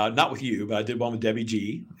 not with you, but I did one with Debbie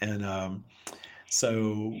G. And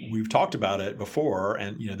so we've talked about it before,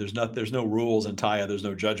 and there's no rules in TYA. There's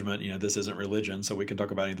no judgment. This isn't religion, so we can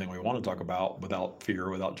talk about anything we want to talk about without fear,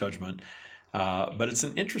 without judgment. But it's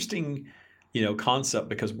an interesting, concept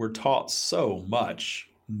because we're taught so much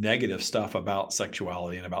negative stuff about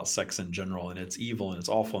sexuality and about sex in general, and it's evil and it's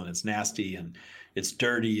awful and it's nasty and it's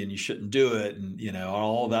dirty and you shouldn't do it and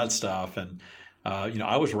all that stuff. And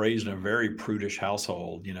I was raised in a very prudish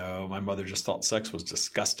household. My mother just thought sex was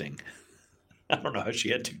disgusting. I don't know how she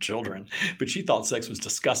had 2 children, but she thought sex was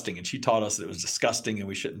disgusting, and she taught us that it was disgusting and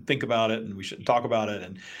we shouldn't think about it and we shouldn't talk about it.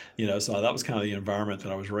 And, so that was kind of the environment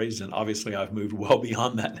that I was raised in. Obviously, I've moved well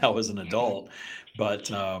beyond that now as an adult. But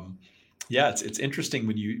yeah, it's interesting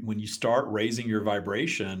when you start raising your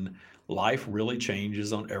vibration, life really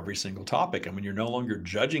changes on every single topic. And when you're no longer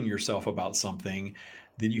judging yourself about something,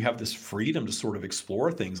 then you have this freedom to sort of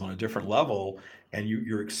explore things on a different level, and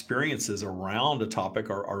your experiences around a topic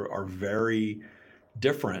are very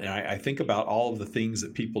different. And I think about all of the things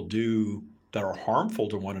that people do that are harmful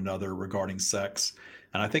to one another regarding sex,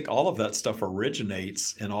 and I think all of that stuff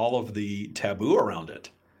originates in all of the taboo around it.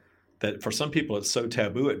 That for some people it's so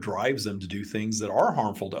taboo it drives them to do things that are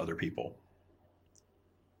harmful to other people.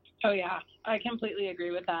 Oh yeah, I completely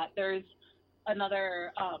agree with that. There's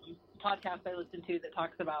another podcast I listen to that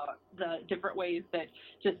talks about the different ways that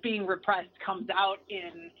just being repressed comes out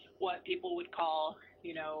in what people would call,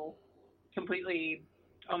 completely,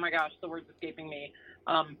 oh my gosh, the word's escaping me,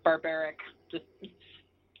 barbaric, just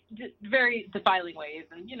very defiling ways,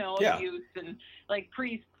 and, Yeah. abuse, and like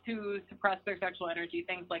priests who suppress their sexual energy,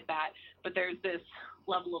 things like that. But there's this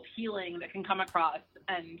level of healing that can come across.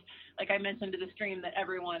 And like I mentioned to the stream, that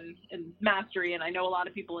everyone in mastery, and I know a lot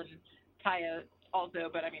of people in TYA also,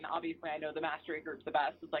 but I mean, obviously I know the mastery group's the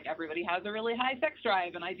best. It's like everybody has a really high sex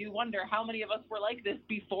drive, and I do wonder how many of us were like this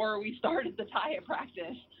before we started the TYA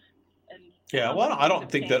practice. And Yeah, well, I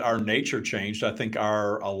don't think that our nature changed. I think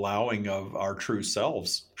our allowing of our true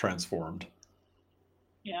selves transformed.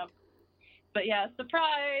 Yeah. But yeah,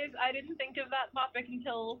 surprise, I didn't think of that topic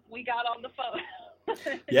until we got on the phone.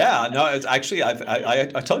 Yeah, no, it's actually, I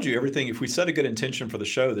told you everything. If we set a good intention for the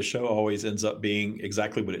show always ends up being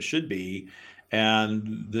exactly what it should be.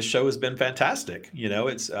 And this show has been fantastic.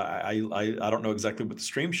 It's I don't know exactly what the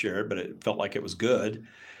stream shared, but it felt like it was good.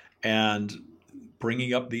 And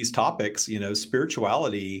bringing up these topics,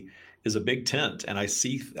 spirituality is a big tent, and I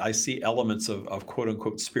see elements of quote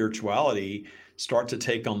unquote spirituality start to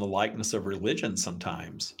take on the likeness of religion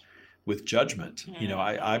sometimes, with judgment.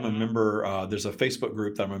 I'm a member. There's a Facebook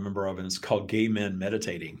group that I'm a member of, and it's called Gay Men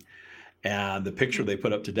Meditating. And the picture they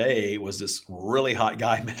put up today was this really hot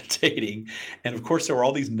guy meditating. And of course, there were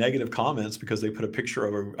all these negative comments because they put a picture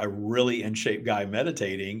of a really in shape guy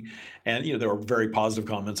meditating. And, there were very positive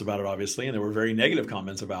comments about it, obviously, and there were very negative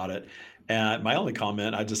comments about it. And my only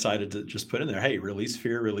comment, I decided to just put in there, hey, release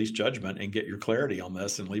fear, release judgment, and get your clarity on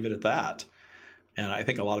this and leave it at that. And I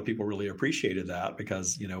think a lot of people really appreciated that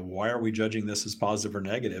because, why are we judging this as positive or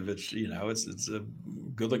negative? It's, it's a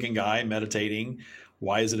good looking guy meditating.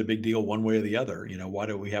 Why is it a big deal one way or the other? Why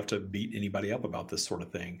do we have to beat anybody up about this sort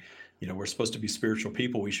of thing? We're supposed to be spiritual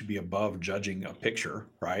people. We should be above judging a picture,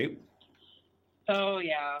 right? Oh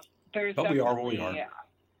yeah. But we are what we are. Yeah.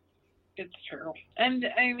 It's true. And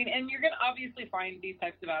I mean, and you're going to obviously find these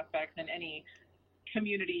types of aspects in any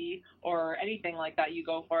community or anything like that you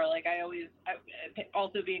go for. Like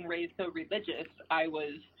also being raised so religious, I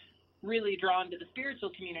was really drawn to the spiritual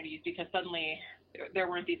communities because suddenly there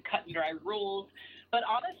weren't these cut and dry rules. But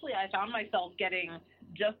honestly, I found myself getting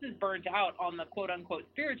just as burnt out on the quote unquote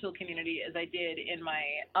spiritual community as I did in my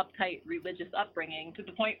uptight religious upbringing, to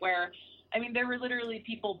the point where, I mean, there were literally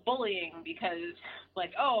people bullying because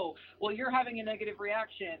like, oh, well, you're having a negative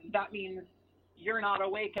reaction. That means you're not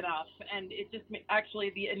awake enough. And it just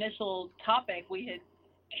actually the initial topic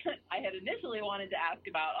I had initially wanted to ask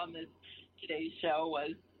about on today's show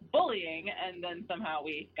was bullying, and then somehow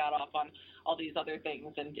we got off on all these other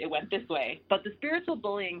things and it went this way. But the spiritual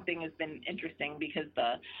bullying thing has been interesting because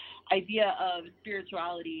the idea of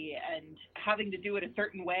spirituality and having to do it a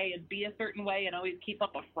certain way and be a certain way and always keep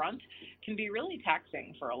up a front can be really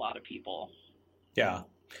taxing for a lot of people. Yeah.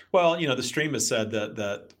 Well, the stream has said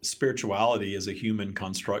that spirituality is a human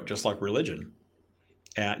construct, just like religion.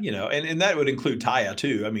 And, and that would include TYA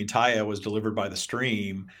too. I mean, TYA was delivered by the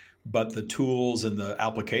stream, but the tools and the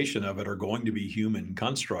application of it are going to be human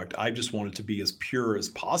construct. I just want it to be as pure as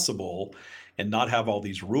possible and not have all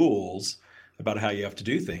these rules about how you have to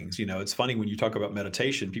do things. It's funny when you talk about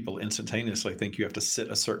meditation, people instantaneously think you have to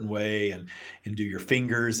sit a certain way and do your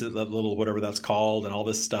fingers, that little whatever that's called, and all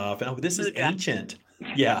this stuff. And this is ancient.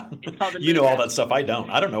 Yeah. All that stuff. I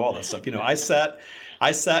don't know all that stuff.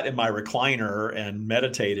 I sat in my recliner and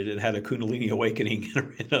meditated and had a Kundalini awakening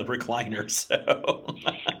in a recliner. So,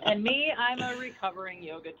 and me, I'm a recovering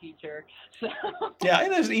yoga teacher. So. Yeah,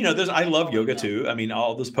 and I love yoga too. I mean,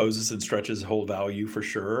 all those poses and stretches hold value for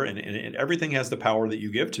sure, and everything has the power that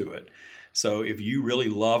you give to it. So, if you really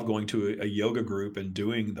love going to a yoga group and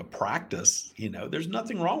doing the practice, there's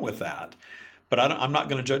nothing wrong with that. But I'm not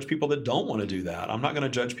going to judge people that don't want to do that. I'm not going to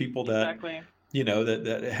judge people that. Exactly.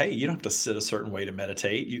 that hey, you don't have to sit a certain way to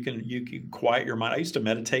meditate. You can quiet your mind. I used to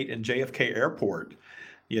meditate in JFK Airport,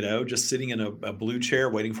 just sitting in a blue chair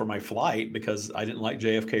waiting for my flight because I didn't like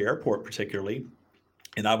JFK Airport particularly,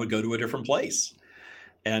 and I would go to a different place.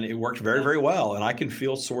 And it worked very, very well. And I can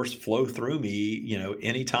feel source flow through me,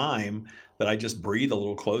 anytime that I just breathe a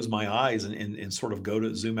little, close my eyes and sort of go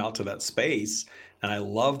to zoom out to that space. And I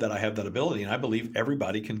love that I have that ability. And I believe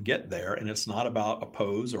everybody can get there. And it's not about a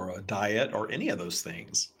pose or a diet or any of those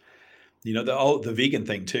things. The vegan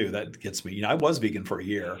thing too, that gets me. I was vegan for a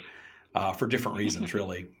year. For different reasons,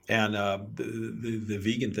 really. And the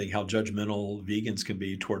vegan thing, how judgmental vegans can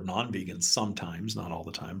be toward non-vegans sometimes, not all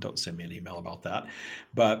the time. Don't send me an email about that.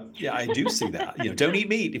 But yeah, I do see that. Don't eat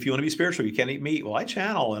meat. If you want to be spiritual, you can't eat meat. Well, I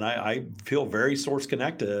channel and I feel very source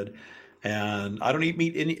connected. And I don't eat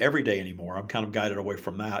meat every day anymore. I'm kind of guided away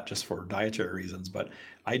from that just for dietary reasons. But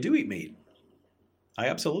I do eat meat. I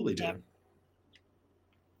absolutely do.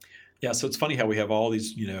 Yeah, so it's funny how we have all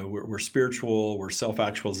these, we're spiritual, we're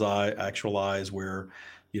self-actualized, we're,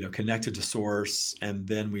 connected to source, and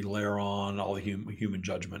then we layer on all the human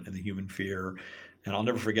judgment and the human fear. And I'll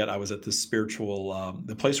never forget, I was at this spiritual,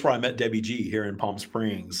 the place where I met Debbie G here in Palm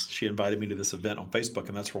Springs. She invited me to this event on Facebook,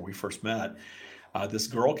 and that's where we first met. This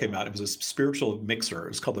girl came out. It was a spiritual mixer. It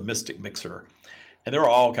was called the Mystic Mixer. And there were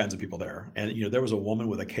all kinds of people there. And, there was a woman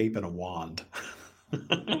with a cape and a wand.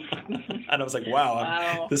 And I was like,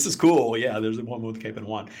 wow, this is cool. Yeah, there's a woman with a cape and a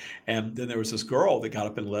wand. And then there was this girl that got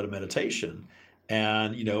up and led a meditation.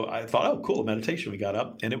 And, I thought, oh, cool, meditation. We got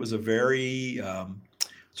up. And it was a very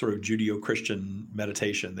sort of Judeo-Christian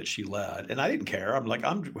meditation that she led. And I didn't care. I'm like,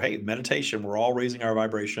 hey, meditation. We're all raising our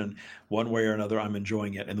vibration one way or another. I'm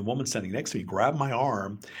enjoying it. And the woman standing next to me grabbed my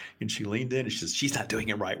arm and she leaned in and she says, she's not doing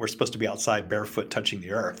it right. We're supposed to be outside barefoot touching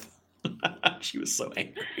the earth. She was so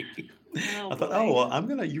angry. I thought, oh,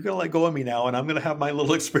 well, you're gonna let go of me now, and I'm gonna have my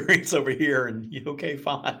little experience over here, and okay,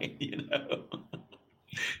 fine,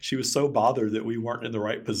 She was so bothered that we weren't in the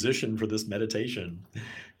right position for this meditation.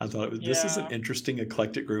 I thought this is an interesting,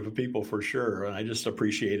 eclectic group of people for sure, and I just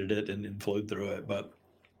appreciated it and flowed through it. But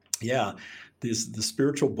yeah, the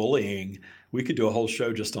spiritual bullying, we could do a whole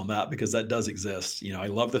show just on that because that does exist. I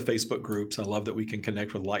love the Facebook groups. I love that we can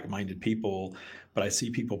connect with like-minded people, but I see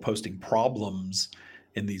people posting problems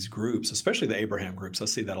in these groups, especially the Abraham groups. I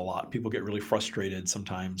see that a lot. People get really frustrated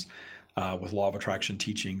sometimes with law of attraction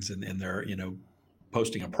teachings, and they're,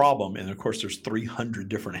 posting a problem. And of course, there's 300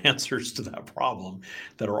 different answers to that problem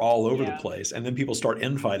that are all over the place. And then people start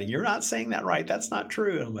infighting. You're not saying that right. That's not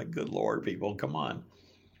true. And I'm like, good Lord, people, come on.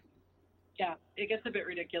 Yeah, it gets a bit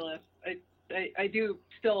ridiculous. I do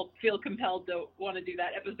still feel compelled to want to do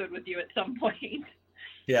that episode with you at some point.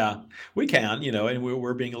 Yeah, we can, and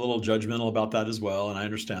we're being a little judgmental about that as well. And I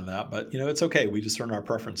understand that, but it's okay. We discern our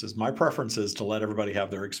preferences. My preference is to let everybody have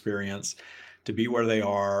their experience, to be where they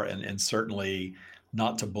are, and certainly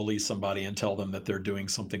not to bully somebody and tell them that they're doing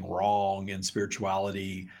something wrong in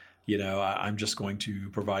spirituality. I'm just going to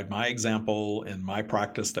provide my example and my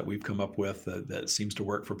practice that we've come up with that seems to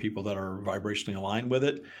work for people that are vibrationally aligned with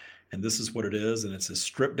it. And this is what it is. And it's as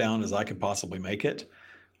stripped down as I could possibly make it.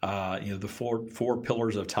 The four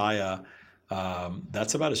pillars of TYA,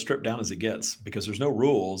 that's about as stripped down as it gets because there's no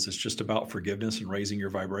rules. It's just about forgiveness and raising your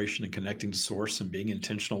vibration and connecting to source and being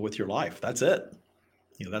intentional with your life. That's it.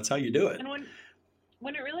 That's how you do it. And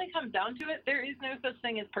when it really comes down to it, there is no such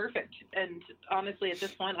thing as perfect. And honestly, at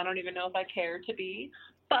this point, I don't even know if I care to be,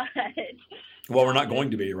 but. Well, we're not going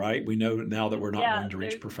to be, right? We know now that we're not going to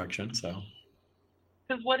reach perfection. So.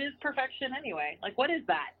 Because what is perfection anyway? Like, what is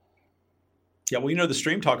that? Yeah, well, the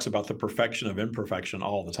stream talks about the perfection of imperfection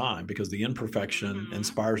all the time because the imperfection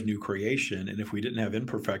inspires new creation. And if we didn't have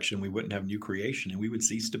imperfection, we wouldn't have new creation and we would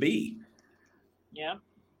cease to be. Yeah.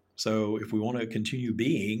 So if we want to continue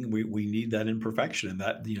being, we need that imperfection. And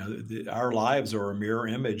that, our lives are a mirror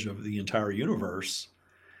image of the entire universe.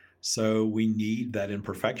 So we need that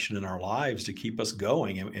imperfection in our lives to keep us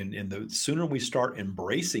going. And the sooner we start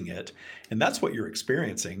embracing it, and that's what you're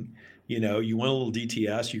experiencing. You went a little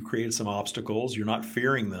DTS, you created some obstacles, you're not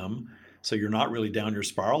fearing them. So you're not really down your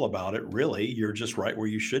spiral about it. Really, you're just right where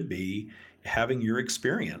you should be, having your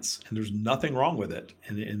experience. And there's nothing wrong with it.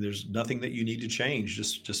 And there's nothing that you need to change.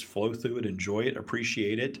 Just flow through it, enjoy it,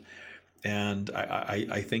 appreciate it. And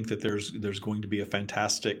I think that there's going to be a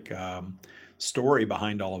fantastic story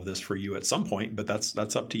behind all of this for you at some point, but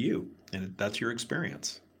that's up to you. And that's your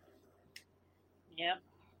experience. Yeah,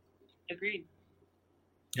 agreed.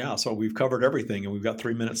 Yeah, so we've covered everything, and we've got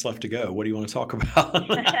 3 minutes left to go. What do you want to talk about?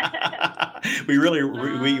 We really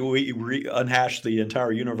we unhashed the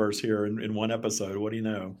entire universe here in one episode. What do you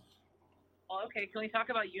know? Well, okay, can we talk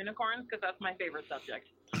about unicorns? Because that's my favorite subject.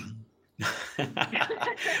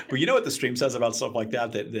 Well, you know what the stream says about stuff like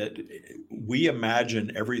that, that we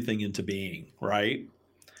imagine everything into being, right?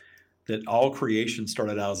 That all creation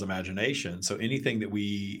started out as imagination. So anything that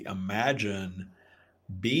we imagine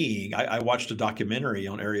being, I watched a documentary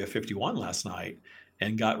on Area 51 last night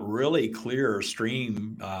and got really clear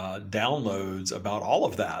stream downloads about all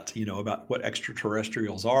of that, about what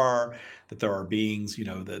extraterrestrials are, that there are beings,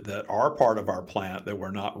 that are part of our planet that we're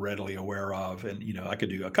not readily aware of. And, I could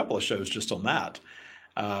do a couple of shows just on that.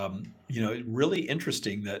 Really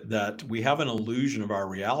interesting that we have an illusion of our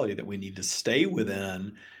reality that we need to stay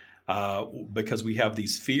within, because we have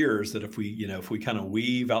these fears that if we kind of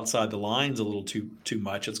weave outside the lines a little too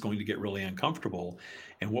much, it's going to get really uncomfortable.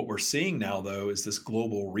 And what we're seeing now, though, is this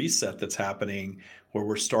global reset that's happening, where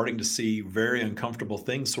we're starting to see very uncomfortable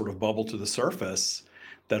things sort of bubble to the surface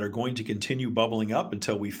that are going to continue bubbling up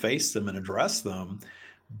until we face them and address them.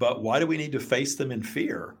 But why do we need to face them in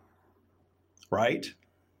fear? Right?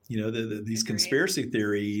 These conspiracy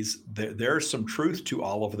theories, there's some truth to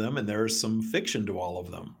all of them, and there's some fiction to all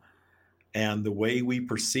of them. And the way we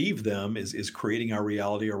perceive them is creating our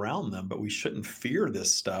reality around them. But we shouldn't fear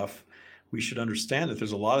this stuff. We should understand that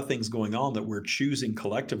there's a lot of things going on that we're choosing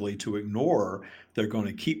collectively to ignore. They're going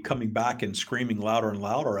to keep coming back and screaming louder and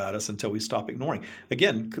louder at us until we stop ignoring.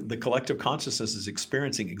 Again, the collective consciousness is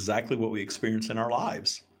experiencing exactly what we experience in our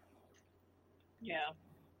lives. Yeah.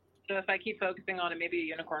 So if I keep focusing on it, maybe a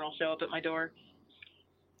unicorn will show up at my door.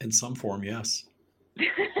 In some form, yes.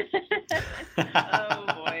 Oh,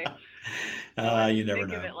 boy. You never know.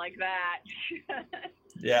 Think of it like that.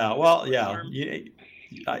 Yeah, well, yeah.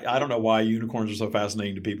 I don't know why unicorns are so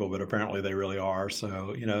fascinating to people, but apparently they really are.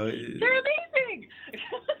 So, They're amazing.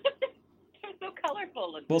 They're so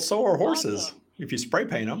colorful. Well, so are horses. Awesome. If you spray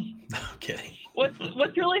paint them. No, I'm kidding.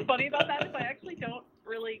 What's really funny about that is I actually don't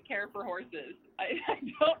really care for horses. I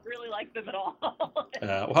don't really like them at all.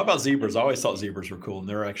 Well, how about zebras? I always thought zebras were cool, and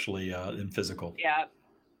they're actually in physical. Yeah,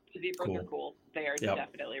 zebras are cool. They are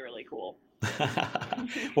definitely really cool.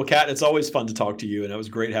 Well, Kat, it's always fun to talk to you, and it was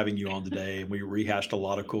great having you on today. And we rehashed a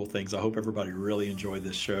lot of cool things. I hope everybody really enjoyed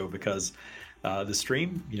this show, because the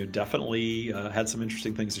stream, definitely had some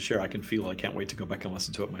interesting things to share. I can feel it. I can't wait to go back and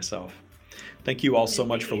listen to it myself. Thank you all so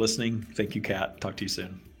much for listening. Thank you, Kat. Talk to you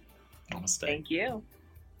soon. Namaste. Thank you.